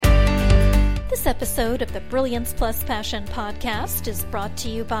This episode of the Brilliance Plus Passion podcast is brought to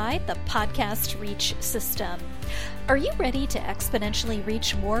you by the Podcast Reach System. Are you ready to exponentially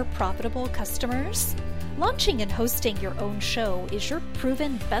reach more profitable customers? Launching and hosting your own show is your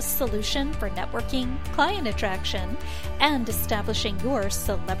proven best solution for networking, client attraction, and establishing your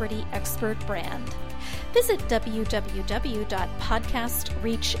celebrity expert brand. Visit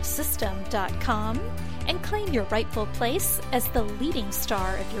www.podcastreachsystem.com and claim your rightful place as the leading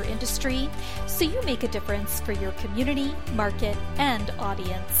star of your industry so you make a difference for your community, market, and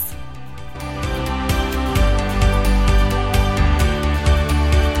audience.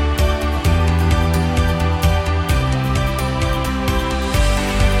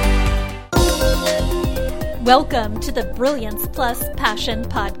 Welcome to the Brilliance Plus Passion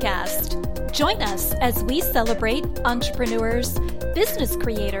podcast. Join us as we celebrate entrepreneurs, business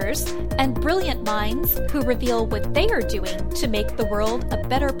creators, and brilliant minds who reveal what they are doing to make the world a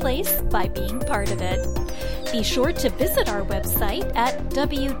better place by being part of it. Be sure to visit our website at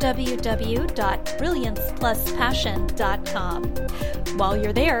www.brilliancepluspassion.com. While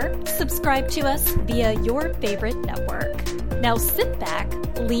you're there, subscribe to us via your favorite network. Now sit back,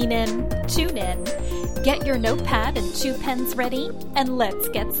 lean in, tune in, get your notepad and 2 pens ready, and let's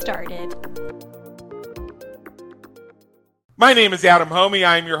get started. My name is Adam Homey.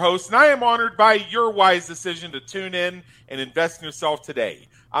 I am your host, and I am honored by your wise decision to tune in and invest in yourself today.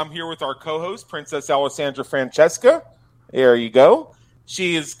 I'm here with our co-host, Princess Alessandra Francesca. There you go.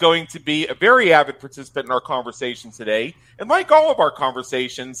 She is going to be a very avid participant in our conversation today. And like all of our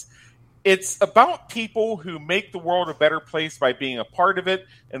conversations, it's about people who make the world a better place by being a part of it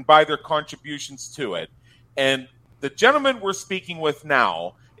and by their contributions to it. And the gentleman we're speaking with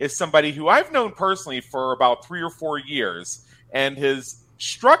now is somebody who I've known personally for about 3 or 4 years and has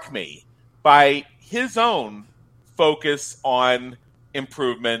struck me by his own focus on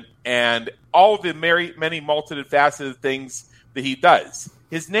improvement and all the many multifaceted things that he does.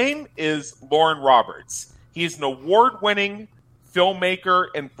 His name is Loren Roberts. He's an award-winning filmmaker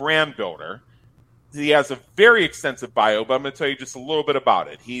and brand builder. He has a very extensive bio, but I'm going to tell you just a little bit about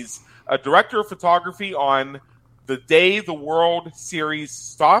it. He's a director of photography on The Day the World series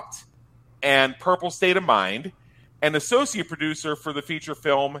stopped and Purple State of Mind, and associate producer for the feature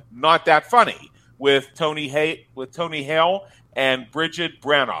film Not That Funny with Tony Hale and Bridget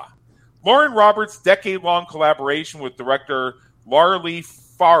Branagh. Loren Roberts' decade-long collaboration with director Laura Lee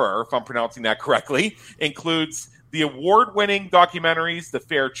Farrer, if I'm pronouncing that correctly, includes the award-winning documentaries The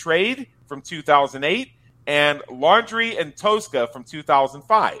Fair Trade from 2008 and Laundry and Tosca from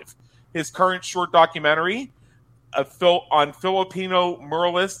 2005. His current short documentary on Filipino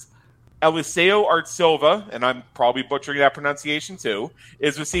muralist Eliseo Art Silva, and I'm probably butchering that pronunciation too,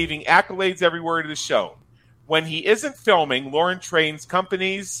 is receiving accolades everywhere it is shown. When he isn't filming, Loren trains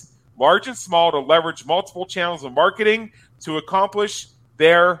companies, large and small, to leverage multiple channels of marketing to accomplish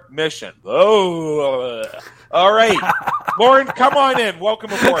their mission. Oh, all right. Loren, come on in.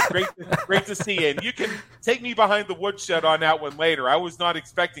 Welcome aboard. Great to see you. And you can take me behind the woodshed on that one later. I was not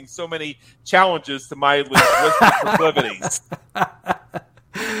expecting so many challenges to my linguistic proclivities.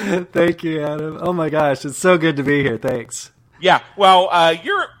 Thank you, Adam. Oh my gosh, it's so good to be here. Thanks. Yeah, well,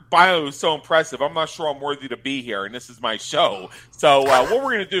 your bio is so impressive. I'm not sure I'm worthy to be here, and this is my show. So what we're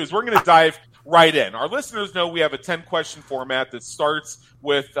going to do is we're going to dive right in. Our listeners know we have a 10-question format that starts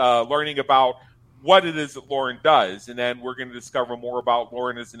with learning about what it is that Loren does, and then we're going to discover more about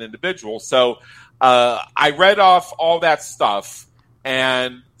Loren as an individual. So I read off all that stuff,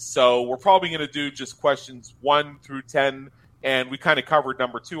 and so we're probably going to do just questions 1 through 10, and we kind of covered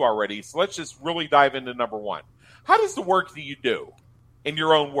number 2 already. So let's just really dive into number 1. How does the work that you do, in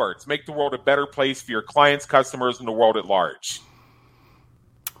your own words, make the world a better place for your clients, customers, and the world at large?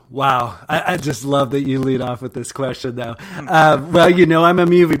 Wow. I just love that you lead off with this question, though. Well, you know, I'm a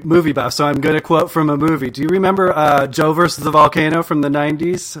movie buff, so I'm going to quote from a movie. Do you remember Joe versus the Volcano from the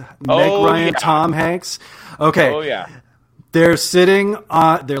 90s? Meg Ryan, yeah. Tom Hanks? Okay. Oh, yeah. They're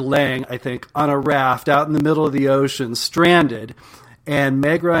laying, I think, on a raft out in the middle of the ocean, stranded. And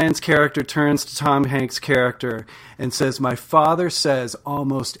Meg Ryan's character turns to Tom Hanks' character and says, "My father says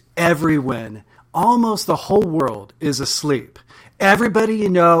almost everyone, almost the whole world is asleep. Everybody you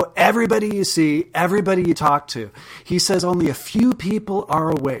know, everybody you see, everybody you talk to. He says only a few people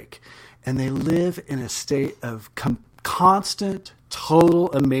are awake, and they live in a state of constant, total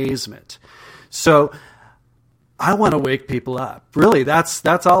amazement." So I want to wake people up. Really,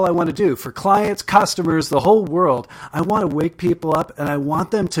 that's all I want to do. For clients, customers, the whole world, I want to wake people up, and I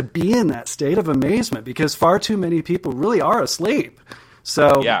want them to be in that state of amazement because far too many people really are asleep.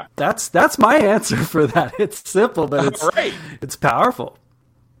 So yeah, that's my answer for that. It's simple, but it's powerful.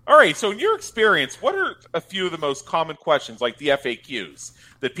 All right. So in your experience, what are a few of the most common questions, like the FAQs,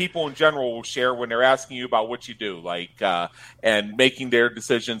 that people in general will share when they're asking you about what you do, and making their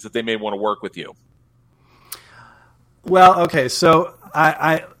decisions that they may want to work with you? Well, okay. So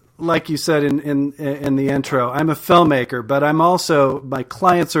I like you said in the intro, I'm a filmmaker, but my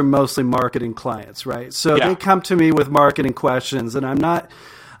clients are mostly marketing clients, right? So they come to me with marketing questions, and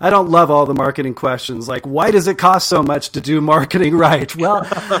I don't love all the marketing questions. Like, why does it cost so much to do marketing right? Well,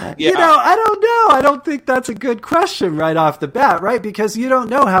 I don't know. I don't think that's a good question right off the bat, right? Because you don't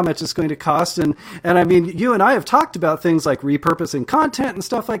know how much it's going to cost. And I mean, you and I have talked about things like repurposing content and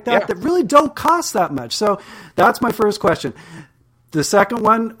stuff like that that really don't cost that much. So that's my first question. The second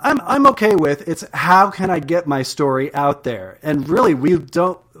one, I'm okay with. It's how can I get my story out there? And really, we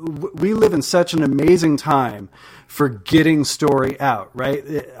live in such an amazing time for getting story out,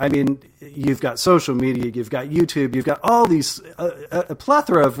 right? I mean, you've got social media, you've got YouTube, you've got all these a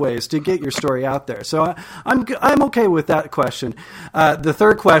plethora of ways to get your story out there. So I'm okay with that question. The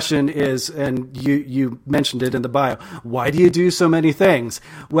third question is, and you mentioned it in the bio, why do you do so many things?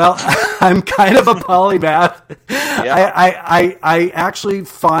 Well, I'm kind of a polymath. I actually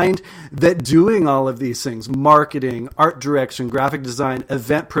find that doing all of these things, marketing, art direction, graphic design,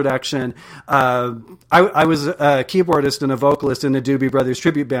 event production, I was a keyboardist and a vocalist in the Doobie Brothers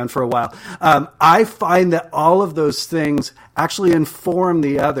tribute band for a while. I find that all of those things actually inform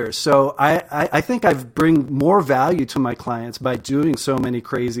the others. So I think I bring more value to my clients by doing so many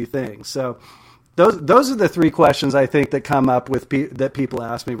crazy things. So those are the three questions I think that come up with that people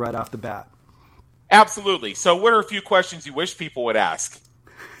ask me right off the bat. Absolutely. So what are a few questions you wish people would ask?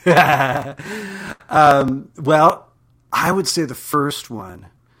 Well, I would say the first one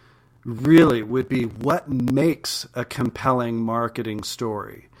really would be, what makes a compelling marketing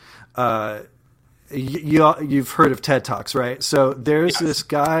story? You've heard of TED Talks, right? So there's this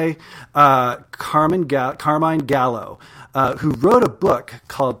guy, Carmine Gallo, who wrote a book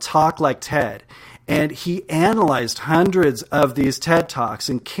called Talk Like TED. And he analyzed hundreds of these TED Talks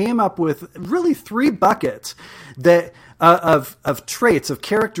and came up with really 3 buckets that of traits, of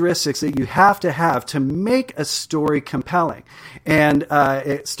characteristics that you have to make a story compelling. And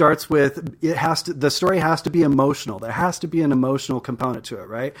it starts with, the story has to be emotional. There has to be an emotional component to it,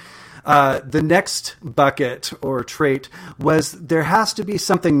 right? The next bucket or trait was, there has to be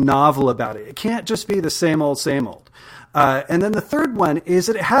something novel about it. It can't just be the same old, same old. And then the third one is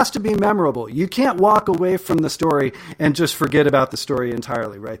that it has to be memorable. You can't walk away from the story and just forget about the story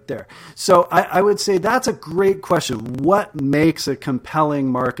entirely right there. So I would say that's a great question. What makes a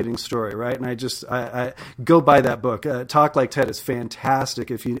compelling marketing story, right? And I go buy that book. Talk Like TED is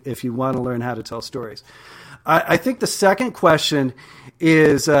fantastic if you want to learn how to tell stories. I think the second question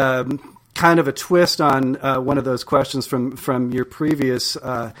is kind of a twist on one of those questions from your previous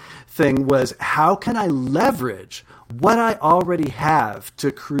thing, was how can I leverage what I already have to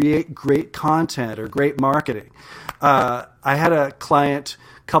create great content or great marketing? I had a client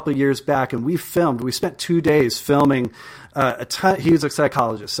a couple of years back, and we spent 2 days filming a ton. He was a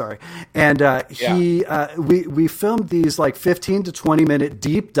psychologist, sorry. And we filmed these like 15 to 20 minute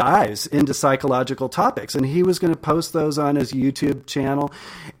deep dives into psychological topics. And he was going to post those on his YouTube channel.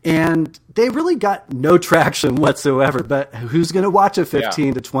 And they really got no traction whatsoever. But who's going to watch a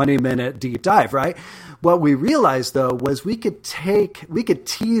 15 to 20 minute deep dive, right? What we realized, though, was we could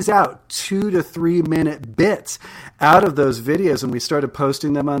tease out 2 to 3 minute bits out of those videos, and we started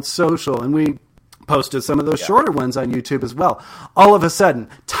posting them on social, and we posted some of those shorter ones on YouTube as well. All of a sudden,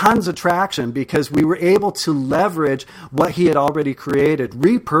 tons of traction, because we were able to leverage what he had already created,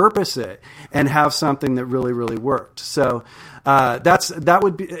 repurpose it, and have something that really, really worked. So that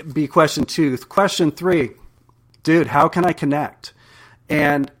would be question 2. Question 3, dude, how can I connect?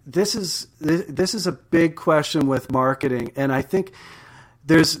 And this is a big question with marketing, and I think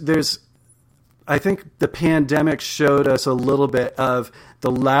I think the pandemic showed us a little bit of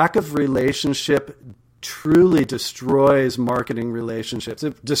the lack of relationship truly destroys marketing relationships.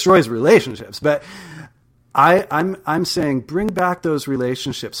 It destroys relationships, but I'm saying bring back those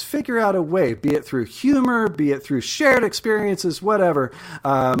relationships. Figure out a way, be it through humor, be it through shared experiences, whatever.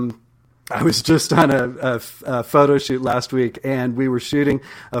 I was just on a photo shoot last week, and we were shooting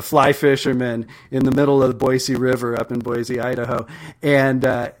a fly fisherman in the middle of the Boise River up in Boise, Idaho.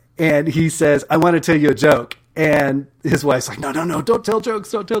 And he says, I want to tell you a joke. And his wife's like, no, don't tell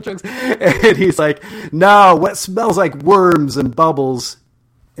jokes. And he's like, no, what smells like worms and bubbles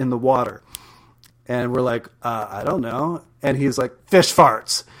in the water? And we're like, I don't know. And he's like, fish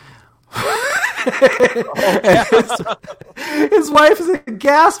farts. His wife is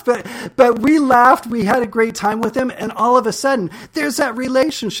aghast, but we laughed. We had a great time with him, and all of a sudden, there's that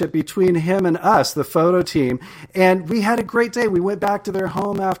relationship between him and us, the photo team, and we had a great day. We went back to their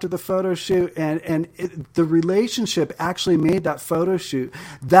home after the photo shoot, and the relationship actually made that photo shoot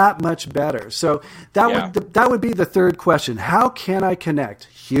that much better. So that would be the third question. How can I connect?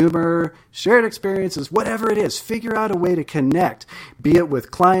 Humor, shared experiences, whatever it is, figure out a way to connect, be it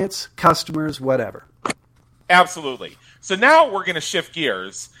with clients, customers, whatever. Absolutely. So now we're going to shift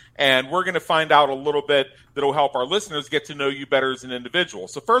gears, and we're going to find out a little bit that will help our listeners get to know you better as an individual.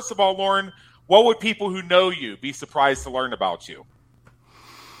 So first of all, Loren, what would people who know you be surprised to learn about you?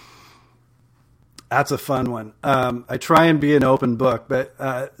 That's a fun one. I try and be an open book, but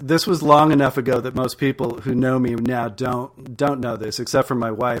this was long enough ago that most people who know me now don't know this, except for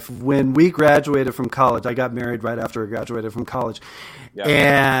my wife. When we graduated from college, I got married right after I graduated from college,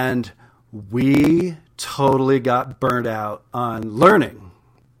 and we totally got burnt out on learning,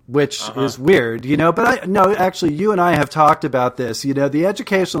 which is weird, but actually you and I have talked about this, the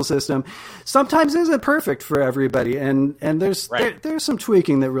educational system sometimes isn't perfect for everybody. And there's some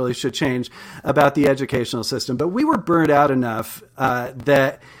tweaking that really should change about the educational system, but we were burnt out enough,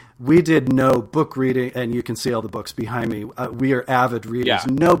 that we did no book reading, and you can see all the books behind me. We are avid readers,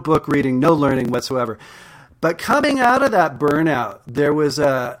 no book reading, no learning whatsoever. But coming out of that burnout, there was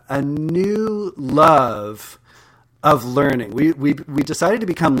a new love of learning. We decided to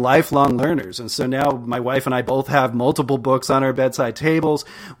become lifelong learners. And so now my wife and I both have multiple books on our bedside tables.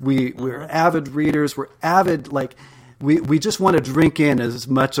 We're avid readers. We're avid, we just want to drink in as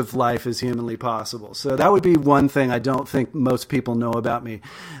much of life as humanly possible. So that would be one thing I don't think most people know about me.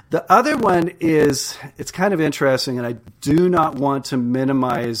 The other one is, it's kind of interesting, and I do not want to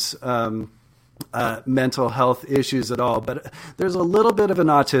minimize mental health issues at all, but there's a little bit of an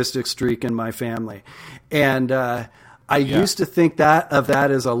autistic streak in my family. And I used to think of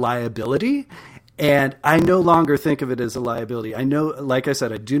that as a liability, and I no longer think of it as a liability. I know, like I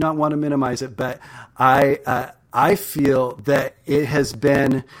said, I do not want to minimize it, but I feel that it has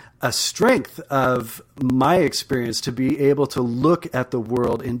been a strength of my experience to be able to look at the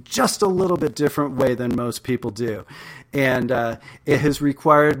world in just a little bit different way than most people do. And it has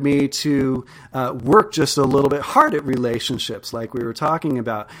required me to work just a little bit hard at relationships, like we were talking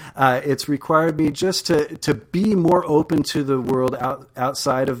about. It's required me just to be more open to the world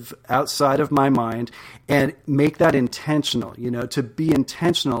outside of my mind, and make that intentional, to be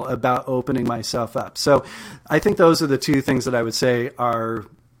intentional about opening myself up. So I think those are the two things that I would say are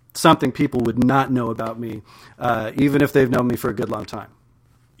something people would not know about me, even if they've known me for a good long time.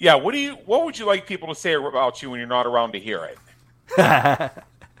 Yeah, what would you like people to say about you when you're not around to hear it?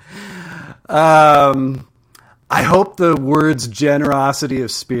 I hope the words generosity of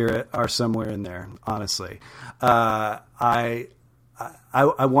spirit are somewhere in there, honestly. I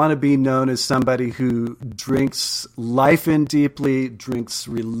want to be known as somebody who drinks life in deeply, drinks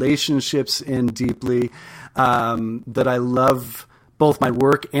relationships in deeply, that I love both my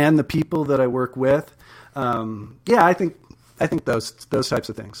work and the people that I work with. I think those types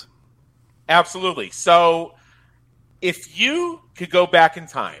of things. Absolutely. So if you could go back in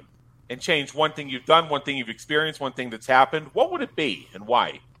time and change one thing you've done, one thing you've experienced, one thing that's happened, what would it be and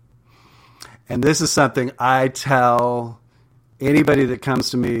why? And this is something I tell anybody that comes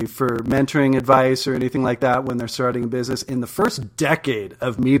to me for mentoring advice or anything like that when they're starting a business. In the first decade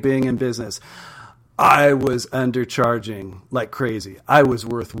of me being in business, I was undercharging like crazy. I was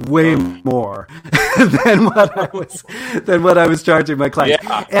worth way more than what I was charging my clients.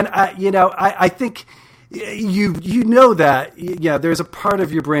 Yeah. And I think you know that. Yeah, there's a part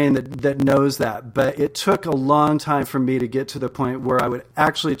of your brain that knows that, but it took a long time for me to get to the point where I would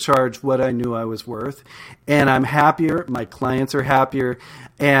actually charge what I knew I was worth. And I'm happier, my clients are happier,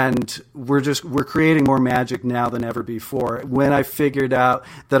 and we're creating more magic now than ever before when I figured out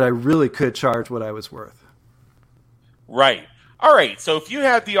that I really could charge what I was worth. Right. All right. So if you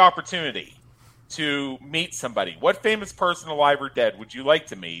had the opportunity to meet somebody, what famous person, alive or dead, would you like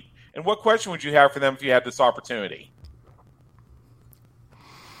to meet? And what question would you have for them if you had this opportunity?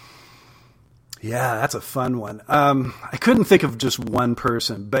 Yeah, that's a fun one. I couldn't think of just one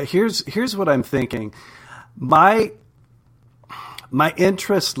person, but here's what I'm thinking. My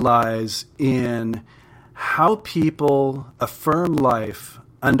interest lies in how people affirm life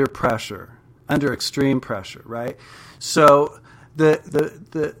under pressure, under extreme pressure, right? So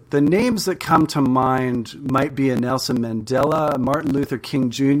the names that come to mind might be a Nelson Mandela, a Martin Luther King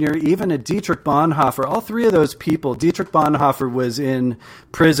Jr., even a Dietrich Bonhoeffer. All three of those people. Dietrich Bonhoeffer was in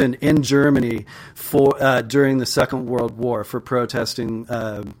prison in Germany during the Second World War for protesting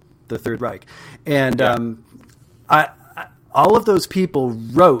the Third Reich. And all of those people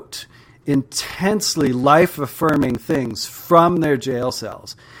wrote intensely life-affirming things from their jail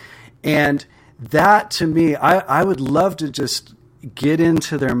cells. And that, to me, I would love to just get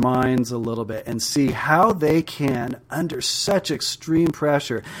into their minds a little bit and see how they can, under such extreme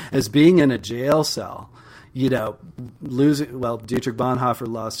pressure as being in a jail cell, Dietrich Bonhoeffer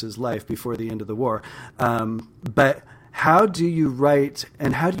lost his life before the end of the war. But how do you write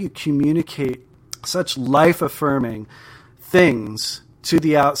and how do you communicate such life-affirming things to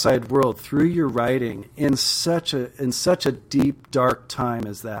the outside world through your writing in such a deep, dark time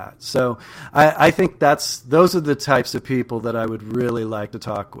as that? So I think those are the types of people that I would really like to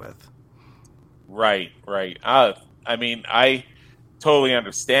talk with. Right. I totally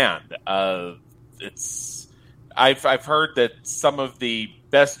understand. I've heard that some of the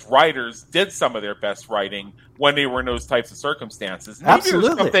best writers did some of their best writing when they were in those types of circumstances.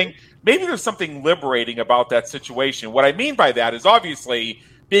 Absolutely. Maybe there's something liberating about that situation. What I mean by that is obviously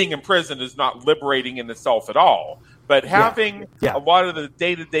being in prison is not liberating in itself at all, but having a lot of the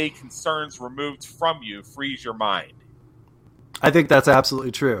day-to-day concerns removed from you frees your mind. I think that's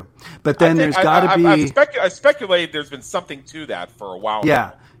absolutely true. But then there's got to be... I speculate there's been something to that for a while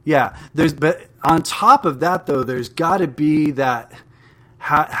now. Yeah. But on top of that, though, there's got to be that...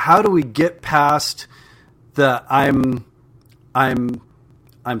 How do we get past the I'm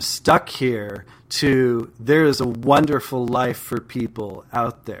stuck here to there is a wonderful life for people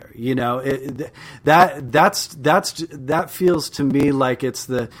out there? That feels to me like it's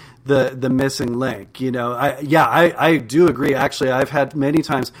the missing link. I do agree. Actually, I've had many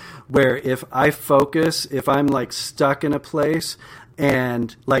times where if I'm like stuck in a place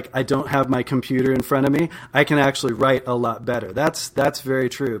and like I don't have my computer in front of me, I can actually write a lot better. That's very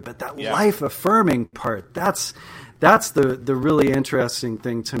true. But that life affirming part, that's the really interesting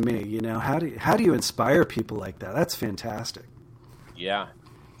thing to me. How do you inspire people like that? That's fantastic. Yeah.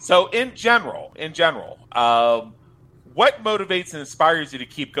 So in general, what motivates and inspires you to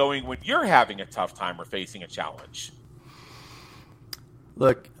keep going when you're having a tough time or facing a challenge?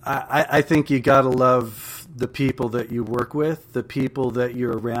 Look, I think you got to love the people that you work with, the people that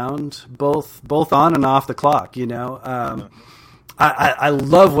you're around, both on and off the clock. I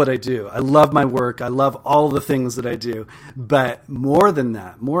love what I do. I love my work. I love all the things that I do. But more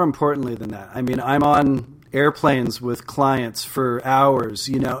importantly than that, I'm on airplanes with clients for hours,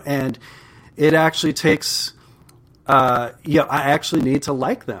 and it actually takes... I actually need to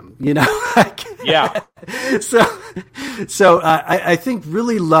like them, Yeah. So I think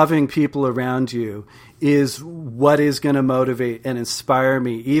really loving people around you is what is going to motivate and inspire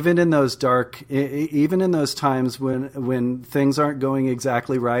me, even in those times when things aren't going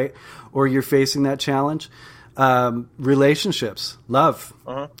exactly right, or you're facing that challenge. Relationships, love,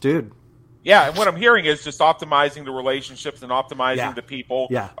 dude. Yeah, and what I'm hearing is just optimizing the relationships and optimizing the people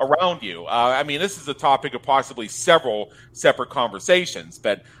around you. This is a topic of possibly several separate conversations,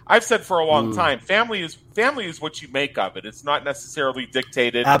 but I've said for a long time, family is what you make of it. It's not necessarily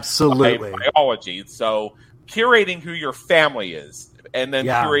dictated by biology. So curating who your family is, and then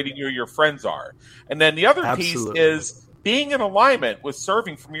curating who your friends are. And then the other piece is being in alignment with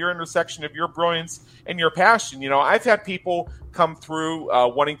serving from your intersection of your brilliance and your passion. I've had people come through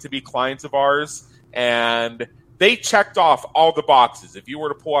wanting to be clients of ours, and they checked off all the boxes. If you were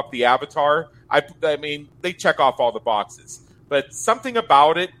to pull up the avatar, they check off all the boxes. But something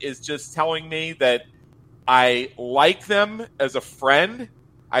about it is just telling me that I like them as a friend.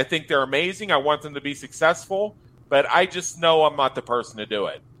 I think they're amazing. I want them to be successful, but I just know I'm not the person to do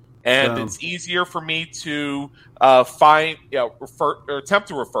it. And it's easier for me to refer or attempt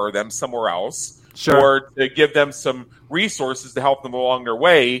to refer them somewhere else, or to give them some resources to help them along their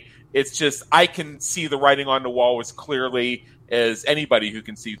way. It's just I can see the writing on the wall as clearly as anybody who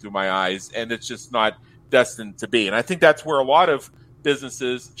can see through my eyes, and it's just not destined to be. And I think that's where a lot of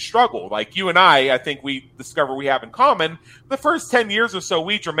businesses struggle. Like you and I think we discover we have in common. The first 10 years or so,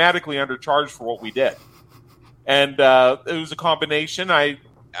 we dramatically undercharged for what we did. And it was a combination. I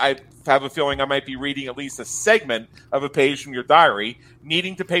have a feeling I might be reading at least a segment of a page from your diary,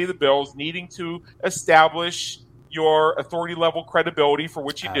 needing to pay the bills, needing to establish your authority level credibility for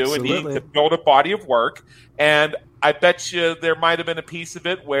what you do, and needing to build a body of work. And I bet you there might have been a piece of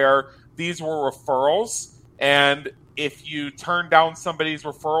it where these were referrals, and if you turn down somebody's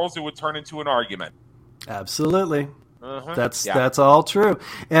referrals, it would turn into an argument. Absolutely. That's all true.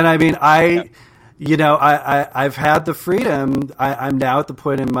 And I've had the freedom. I'm now at the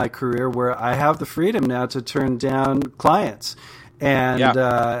point in my career where I have the freedom now to turn down clients. And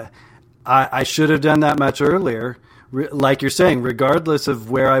I should have done that much earlier like you're saying, regardless of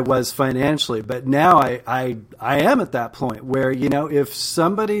where I was financially. But now I am at that point where, if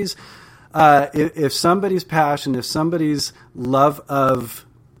somebody's passion, if somebody's love of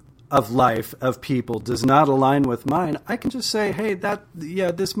life, of people, does not align with mine, I can just say, hey,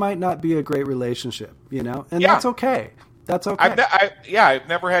 this might not be a great relationship, and that's okay. That's okay. I've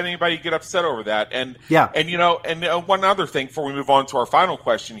never had anybody get upset over that. And one other thing before we move on to our final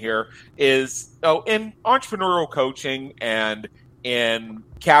question here is, in entrepreneurial coaching and in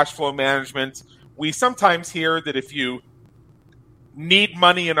cash flow management, we sometimes hear that if you need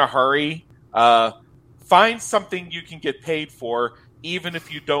money in a hurry, find something you can get paid for, even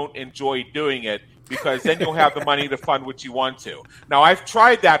if you don't enjoy doing it, because then you'll have the money to fund what you want to. Now, I've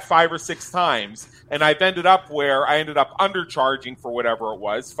tried that 5 or 6 times, and I've ended up where I ended up undercharging for whatever it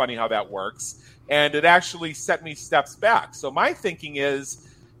was. Funny how that works. And it actually set me steps back. So my thinking is,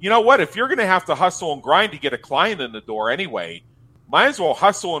 you know what? If you're going to have to hustle and grind to get a client in the door anyway, might as well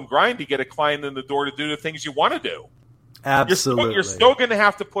hustle and grind to get a client in the door to do the things you want to do. Absolutely. You're still going to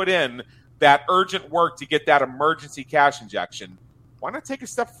have to put in that urgent work to get that emergency cash injection. Why not take a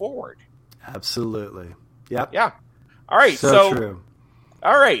step forward? Absolutely. Yep. Yeah. All right. So true.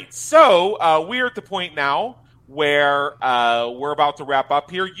 All right. So we're at the point now where we're about to wrap up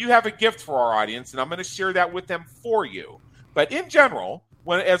here. You have a gift for our audience, and I'm going to share that with them for you. But in general,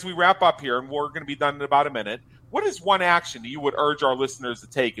 as we wrap up here, and we're going to be done in about a minute, what is one action that you would urge our listeners to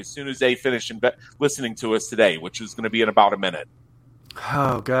take as soon as they finish listening to us today, which is going to be in about a minute?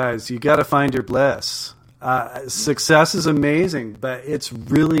 Oh, guys, you got to find your bliss. Success is amazing, but it's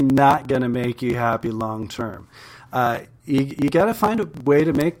really not going to make you happy long term. You got to find a way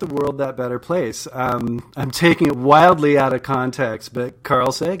to make the world that better place. I'm taking it wildly out of context, but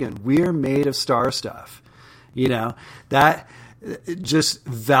Carl Sagan, we are made of star stuff. That just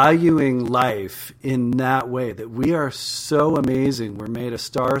valuing life in that way, that we are so amazing. We're made of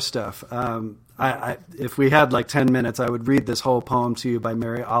star stuff. If we had like 10 minutes, I would read this whole poem to you by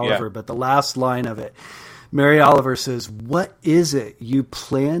Mary Oliver, but the last line of it, Mary Oliver says, "What is it you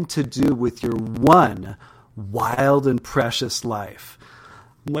plan to do with your one wild and precious life?"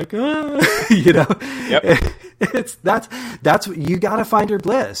 I'm like, Yep. That's you got to find your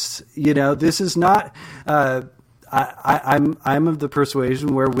bliss. This is not. I'm of the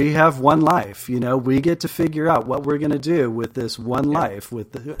persuasion where we have one life. We get to figure out what we're going to do with this one life.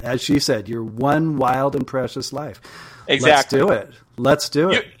 As she said, your one wild and precious life. Exactly. Let's do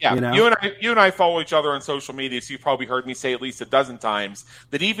it. You and I follow each other on social media, so you've probably heard me say at least a dozen times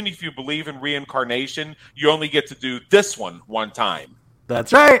that even if you believe in reincarnation, you only get to do this one time.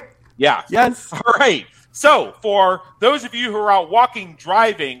 That's right. Yeah. Yes. All right. So for those of you who are out walking,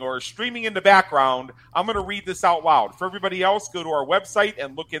 driving, or streaming in the background, I'm going to read this out loud. For everybody else, go to our website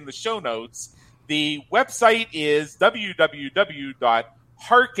and look in the show notes. The website is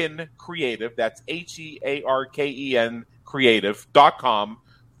www.hearkencreative, that's HEARKEN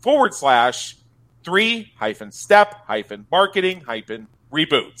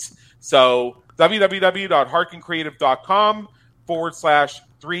creative.com/3-step-marketing-reboots. So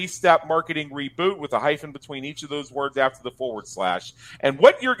www.hearkencreative.com/3-step marketing reboot with a hyphen between each of those words after the /. And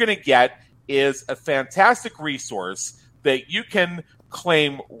what you're going to get is a fantastic resource that you can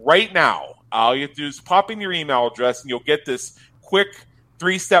claim right now. All you have to do is pop in your email address and you'll get this quick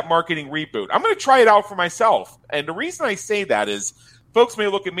 3-step marketing reboot. I'm going to try it out for myself. And the reason I say that is folks may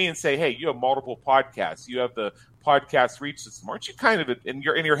look at me and say, hey, you have multiple podcasts. You have the podcast reach system. Aren't you kind of, and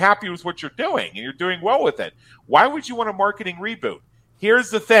you're happy with what you're doing and you're doing well with it. Why would you want a marketing reboot?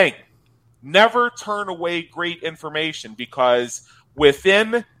 Here's the thing. Never turn away great information, because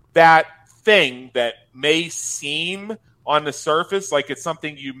within that thing that may seem on the surface like it's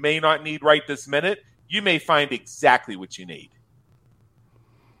something you may not need right this minute, you may find exactly what you need.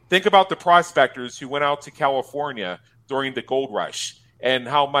 Think about the prospectors who went out to California during the gold rush and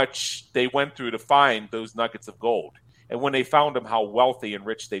how much they went through to find those nuggets of gold. And when they found them, how wealthy and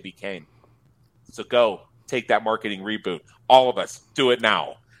rich they became. So go, take that marketing reboot. All of us, do it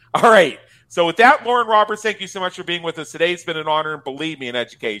now. All right. So with that, Loren Roberts, thank you so much for being with us today. It's been an honor, and believe me, in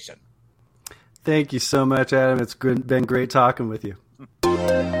education. Thank you so much, Adam. It's been great talking with you.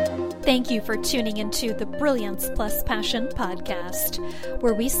 Thank you for tuning into the Brilliance Plus Passion podcast,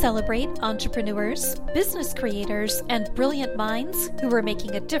 where we celebrate entrepreneurs, business creators, and brilliant minds who are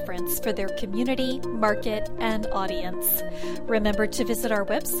making a difference for their community, market, and audience. Remember to visit our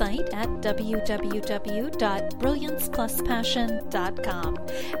website at www.brilliancepluspassion.com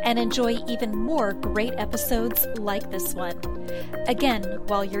and enjoy even more great episodes like this one. Again,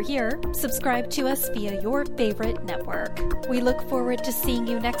 while you're here, subscribe to us via your favorite network. We look forward to seeing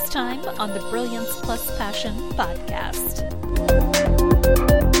you next time time on the Brilliance Plus Passion podcast.